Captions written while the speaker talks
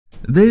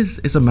This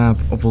is a map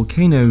of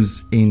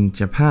volcanoes in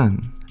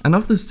Japan. And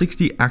of the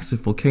 60 active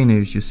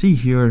volcanoes you see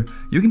here,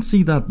 you can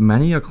see that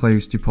many are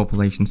close to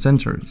population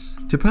centers.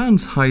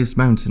 Japan's highest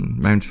mountain,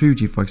 Mount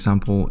Fuji for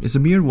example, is a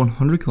mere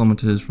 100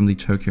 kilometers from the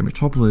Tokyo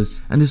metropolis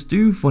and is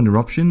due for an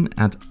eruption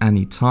at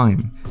any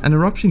time. An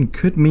eruption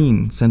could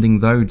mean sending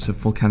loads of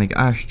volcanic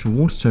ash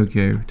towards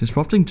Tokyo,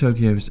 disrupting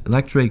Tokyo's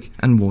electric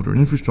and water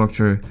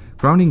infrastructure,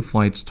 grounding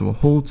flights to a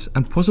halt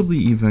and possibly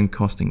even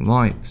costing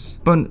lives.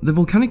 But the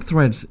volcanic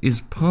threat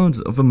is part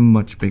of a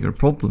much bigger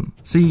problem.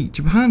 See,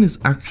 Japan is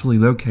actually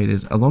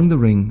located along the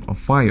Ring of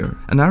Fire,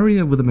 an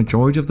area with the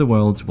majority of the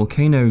world's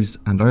volcanoes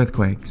and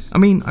earthquakes. I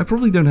mean, I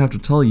probably don't have to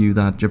tell you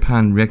that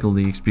Japan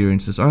regularly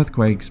experiences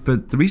earthquakes,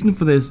 but the reason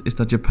for this is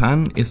that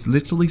Japan is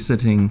literally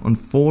sitting on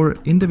 4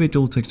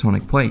 individual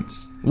tectonic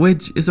plates,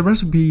 which is a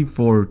recipe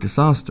for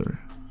disaster.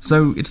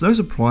 So it's no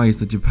surprise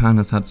that Japan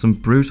has had some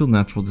brutal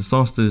natural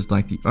disasters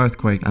like the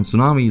earthquake and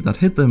tsunami that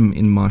hit them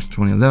in March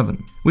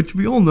 2011, which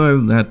we all know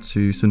led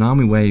to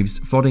tsunami waves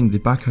flooding the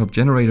backup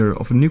generator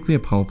of a nuclear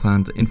power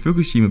plant in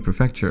Fukushima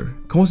prefecture,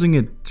 causing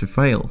it to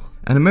fail.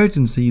 An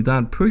emergency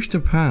that pushed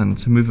Japan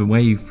to move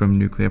away from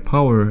nuclear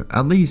power,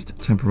 at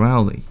least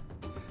temporarily.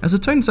 As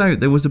it turns out,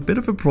 there was a bit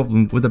of a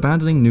problem with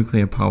abandoning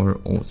nuclear power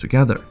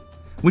altogether,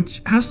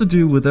 which has to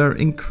do with their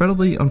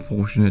incredibly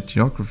unfortunate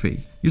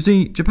geography. You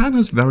see, Japan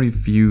has very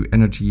few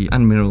energy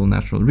and mineral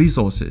natural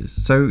resources,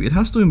 so it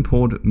has to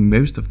import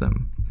most of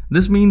them.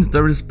 This means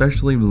they're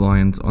especially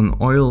reliant on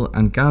oil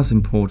and gas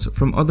imports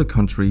from other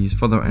countries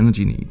for their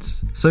energy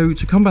needs. So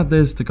to combat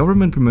this, the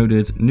government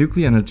promoted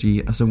nuclear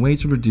energy as a way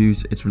to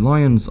reduce its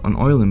reliance on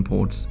oil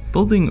imports,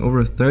 building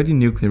over 30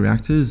 nuclear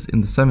reactors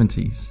in the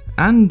 70s.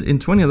 And in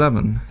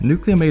 2011,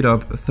 nuclear made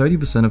up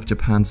 30% of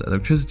Japan's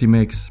electricity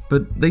mix,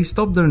 but they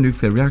stopped their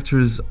nuclear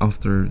reactors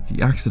after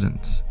the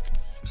accident.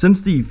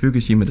 Since the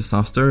Fukushima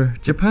disaster,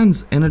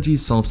 Japan's energy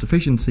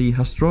self-sufficiency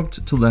has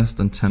dropped to less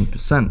than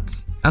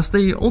 10%, as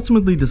they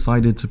ultimately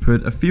decided to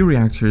put a few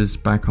reactors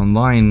back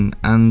online,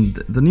 and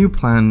the new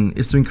plan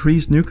is to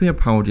increase nuclear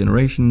power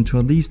generation to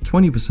at least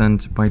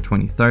 20% by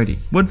 2030.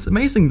 What's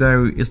amazing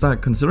though is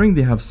that considering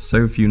they have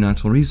so few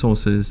natural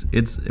resources,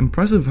 it's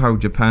impressive how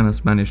Japan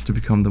has managed to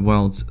become the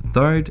world's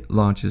 3rd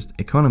largest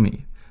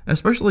economy.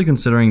 Especially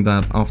considering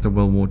that after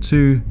World War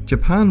II,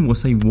 Japan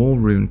was a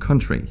war-ruined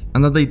country,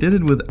 and that they did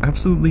it with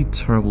absolutely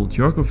terrible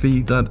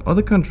geography that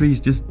other countries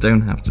just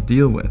don't have to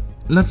deal with.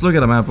 Let's look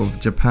at a map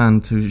of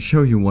Japan to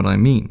show you what I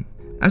mean.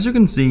 As you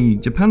can see,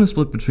 Japan is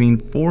split between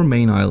 4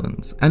 main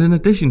islands, and in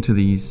addition to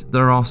these,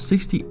 there are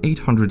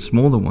 6,800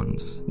 smaller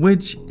ones,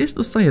 which is,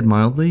 to say it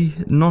mildly,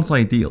 not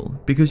ideal,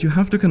 because you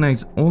have to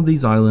connect all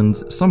these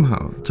islands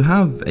somehow to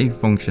have a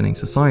functioning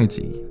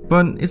society.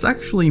 But it's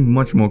actually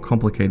much more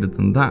complicated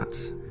than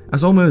that,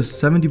 as almost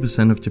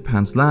 70% of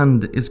Japan's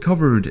land is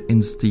covered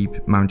in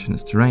steep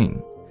mountainous terrain,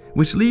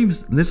 which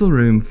leaves little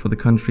room for the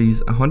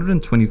country's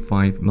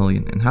 125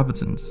 million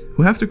inhabitants,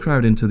 who have to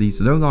crowd into these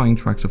low-lying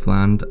tracts of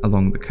land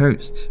along the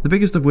coast, the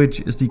biggest of which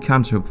is the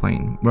Kanto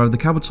Plain, where the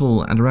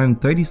capital and around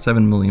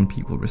 37 million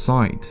people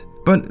reside.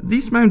 But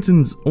these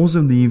mountains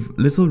also leave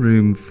little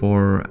room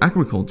for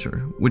agriculture,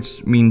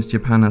 which means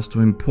Japan has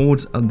to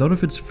import a lot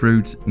of its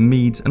fruit,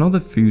 meat and other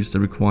foods that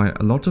require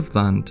a lot of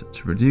land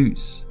to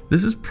produce.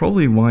 This is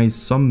probably why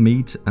some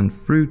meat and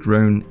fruit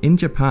grown in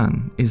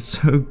Japan is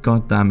so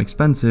goddamn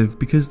expensive,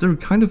 because they're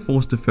kind of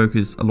forced to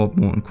focus a lot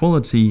more on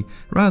quality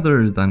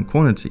rather than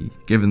quantity,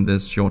 given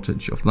this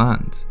shortage of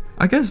land.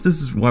 I guess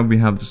this is why we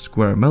have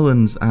square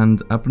melons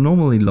and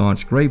abnormally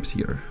large grapes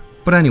here.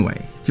 But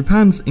anyway,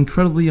 Japan's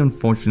incredibly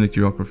unfortunate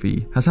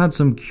geography has had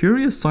some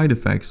curious side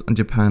effects on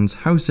Japan's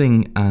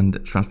housing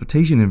and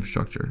transportation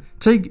infrastructure.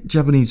 Take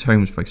Japanese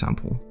homes for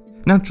example.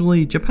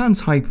 Naturally,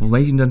 Japan's high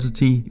population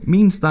density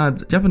means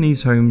that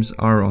Japanese homes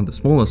are on the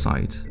smaller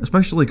side,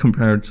 especially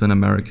compared to an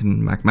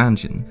American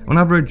McMansion. On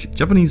average,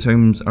 Japanese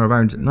homes are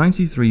about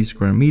 93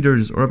 square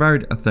meters or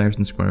about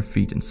 1,000 square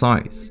feet in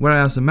size,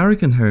 whereas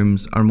American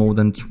homes are more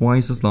than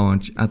twice as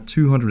large at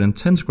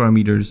 210 square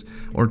meters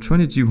or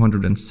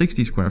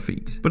 2,260 square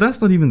feet. But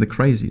that's not even the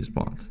craziest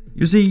part.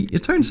 You see,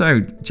 it turns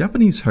out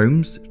Japanese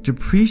homes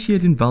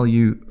depreciate in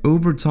value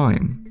over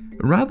time,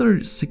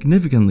 rather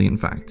significantly in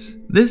fact.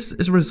 This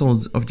is a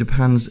result of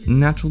Japan's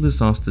natural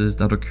disasters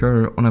that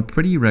occur on a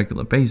pretty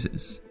regular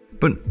basis.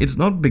 But it's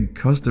not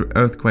because the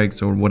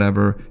earthquakes or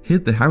whatever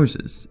hit the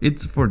houses,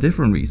 it's for a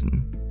different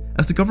reason.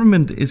 As the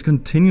government is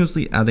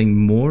continuously adding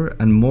more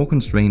and more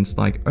constraints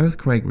like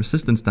earthquake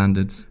resistance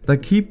standards that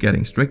keep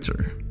getting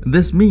stricter.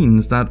 This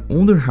means that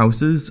older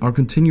houses are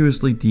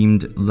continuously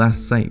deemed less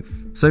safe.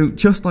 So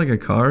just like a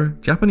car,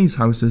 Japanese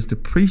houses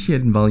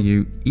depreciate in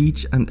value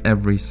each and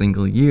every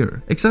single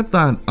year. Except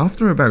that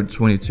after about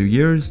 22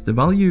 years, the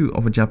value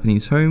of a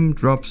Japanese home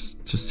drops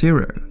to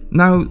 0.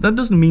 Now, that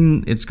doesn't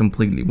mean it's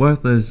completely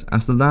worthless,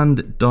 as the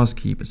land does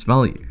keep its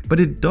value. But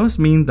it does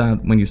mean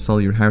that when you sell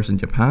your house in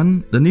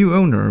Japan, the new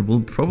owner will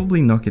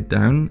probably knock it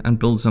down and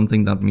build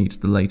something that meets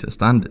the latest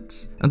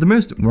standards. And the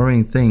most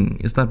worrying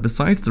thing is that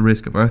besides the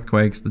risk of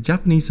earthquakes, the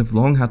Japanese have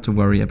long had to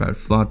worry about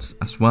floods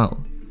as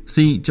well.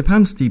 See,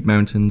 Japan's steep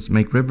mountains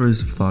make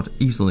rivers flood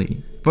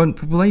easily, but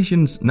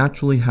populations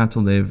naturally had to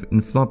live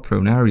in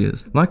flood-prone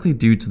areas, likely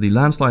due to the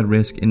landslide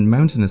risk in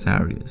mountainous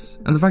areas,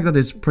 and the fact that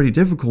it's pretty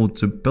difficult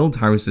to build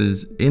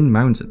houses in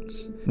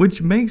mountains,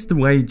 which makes the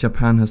way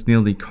Japan has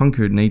nearly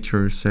conquered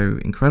nature so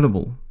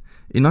incredible.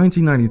 In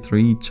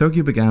 1993,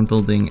 Tokyo began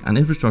building an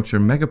infrastructure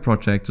mega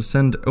project to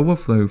send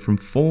overflow from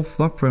 4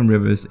 flood-prone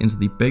rivers into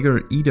the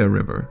bigger Edo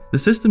River. The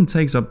system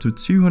takes up to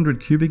 200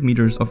 cubic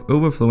meters of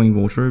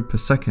overflowing water per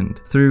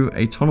second through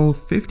a tunnel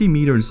 50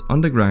 meters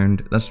underground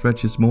that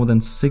stretches more than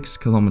 6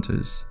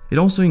 kilometers. It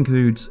also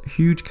includes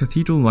huge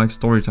cathedral-like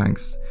storage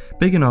tanks,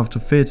 big enough to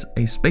fit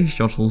a space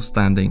shuttle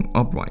standing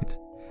upright.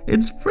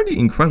 It's pretty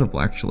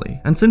incredible actually,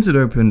 and since it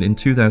opened in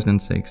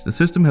 2006, the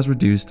system has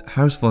reduced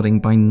house flooding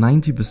by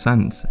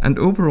 90% and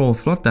overall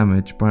flood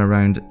damage by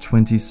around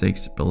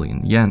 26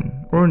 billion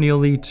yen, or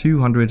nearly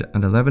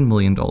 $211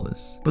 million.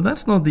 But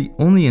that's not the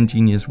only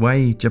ingenious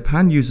way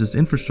Japan uses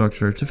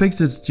infrastructure to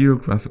fix its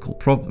geographical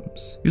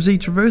problems. You see,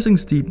 traversing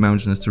steep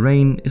mountainous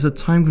terrain is a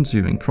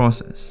time-consuming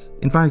process.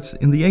 In fact,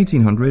 in the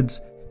 1800s,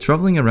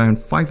 traveling around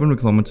 500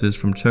 kilometers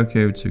from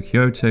Tokyo to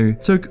Kyoto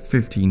took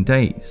 15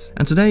 days,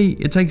 and today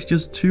it takes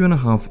just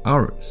 2.5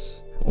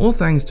 hours. All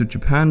thanks to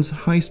Japan's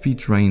high-speed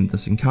train, the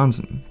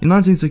Shinkansen. In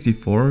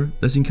 1964,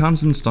 the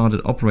Shinkansen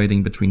started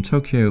operating between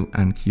Tokyo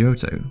and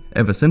Kyoto.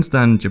 Ever since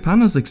then,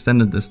 Japan has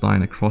extended this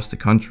line across the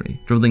country,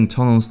 drilling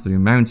tunnels through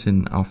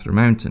mountain after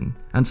mountain.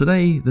 And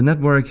today, the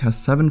network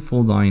has 7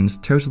 full lines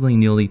totaling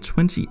nearly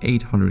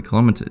 2,800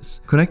 kilometers,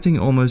 connecting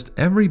almost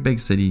every big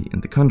city in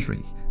the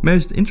country.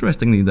 Most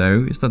interestingly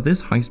though, is that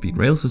this high-speed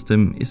rail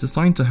system is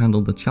designed to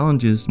handle the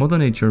challenges Mother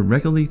Nature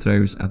regularly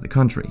throws at the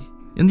country.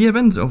 In the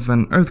event of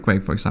an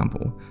earthquake, for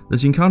example, the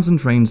Shinkansen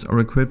trains are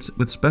equipped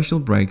with special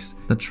brakes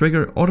that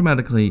trigger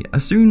automatically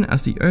as soon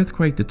as the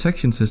earthquake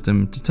detection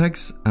system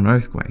detects an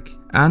earthquake.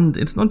 And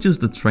it's not just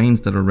the trains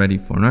that are ready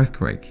for an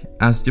earthquake,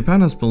 as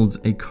Japan has built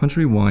a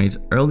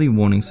countrywide early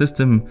warning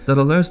system that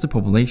alerts the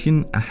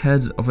population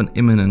ahead of an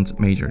imminent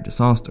major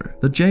disaster.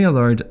 The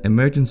J-Alert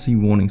emergency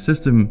warning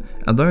system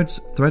alerts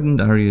threatened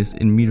areas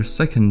in mere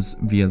seconds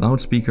via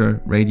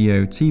loudspeaker,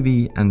 radio,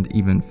 TV, and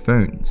even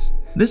phones.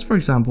 This, for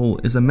example,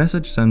 is a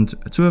message sent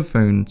to a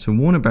phone to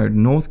warn about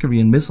North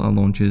Korean missile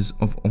launches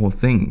of all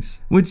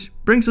things. Which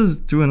brings us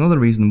to another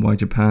reason why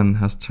Japan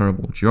has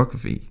terrible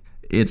geography: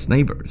 its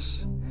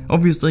neighbors.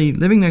 Obviously,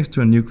 living next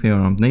to a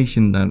nuclear-armed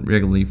nation that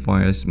regularly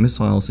fires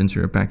missiles into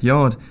your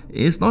backyard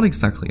is not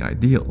exactly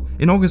ideal.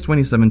 In August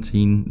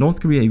 2017, North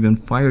Korea even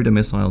fired a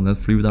missile that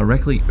flew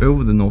directly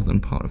over the northern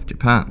part of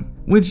Japan,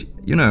 which,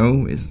 you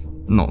know, is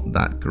not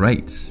that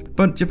great.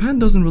 But Japan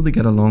doesn't really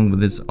get along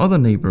with its other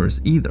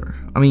neighbors either.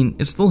 I mean,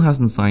 it still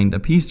hasn't signed a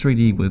peace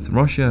treaty with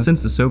Russia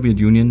since the Soviet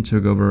Union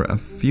took over a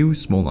few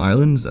small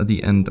islands at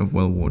the end of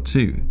World War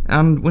II.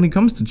 And when it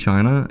comes to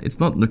China, it's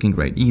not looking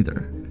great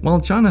either. While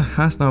China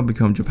has now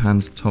become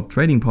Japan's top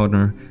trading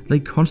partner, they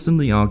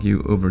constantly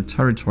argue over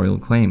territorial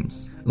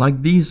claims,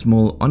 like these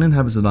small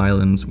uninhabited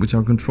islands which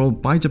are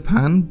controlled by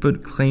Japan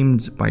but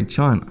claimed by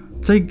China.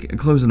 Take a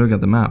closer look at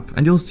the map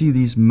and you'll see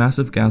these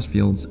massive gas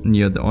fields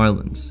near the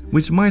islands,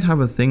 which might have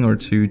a thing or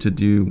two to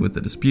do with the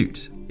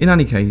dispute. In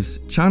any case,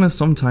 China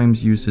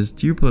sometimes uses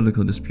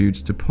geopolitical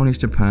disputes to punish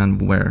Japan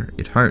where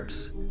it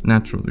hurts: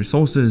 natural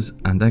resources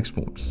and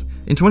exports.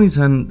 In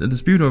 2010, the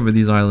dispute over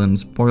these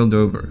islands boiled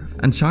over,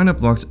 and China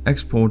blocked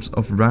exports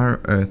of rare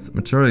earth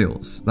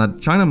materials that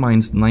China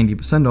mines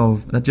 90%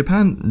 of that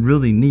Japan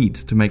really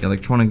needs to make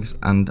electronics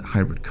and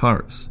hybrid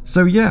cars.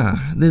 So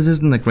yeah, this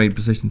isn't a great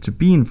position to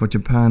be in for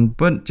Japan,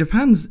 but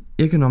Japan's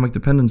economic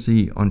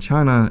dependency on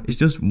China is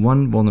just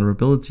one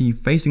vulnerability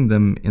facing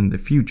them in the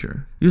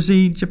future. You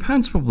see,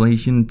 Japan's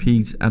population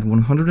peaked at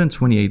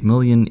 128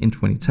 million in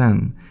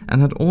 2010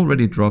 and had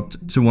already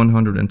dropped to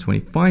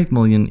 125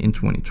 million in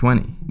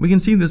 2020. We can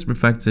see this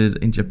reflected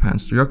in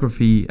Japan's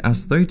geography,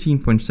 as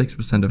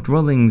 13.6% of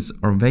dwellings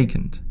are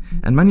vacant,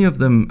 and many of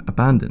them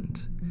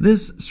abandoned.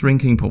 This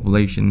shrinking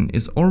population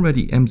is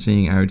already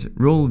emptying out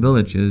rural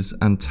villages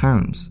and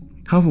towns,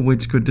 half of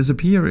which could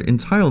disappear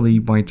entirely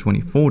by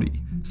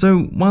 2040. So,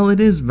 while it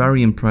is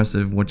very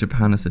impressive what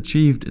Japan has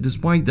achieved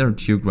despite their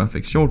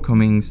geographic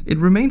shortcomings, it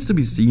remains to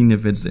be seen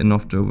if it's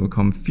enough to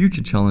overcome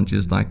future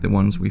challenges like the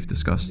ones we've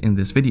discussed in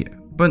this video.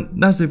 But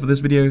that's it for this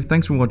video,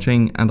 thanks for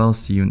watching, and I'll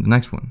see you in the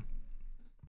next one.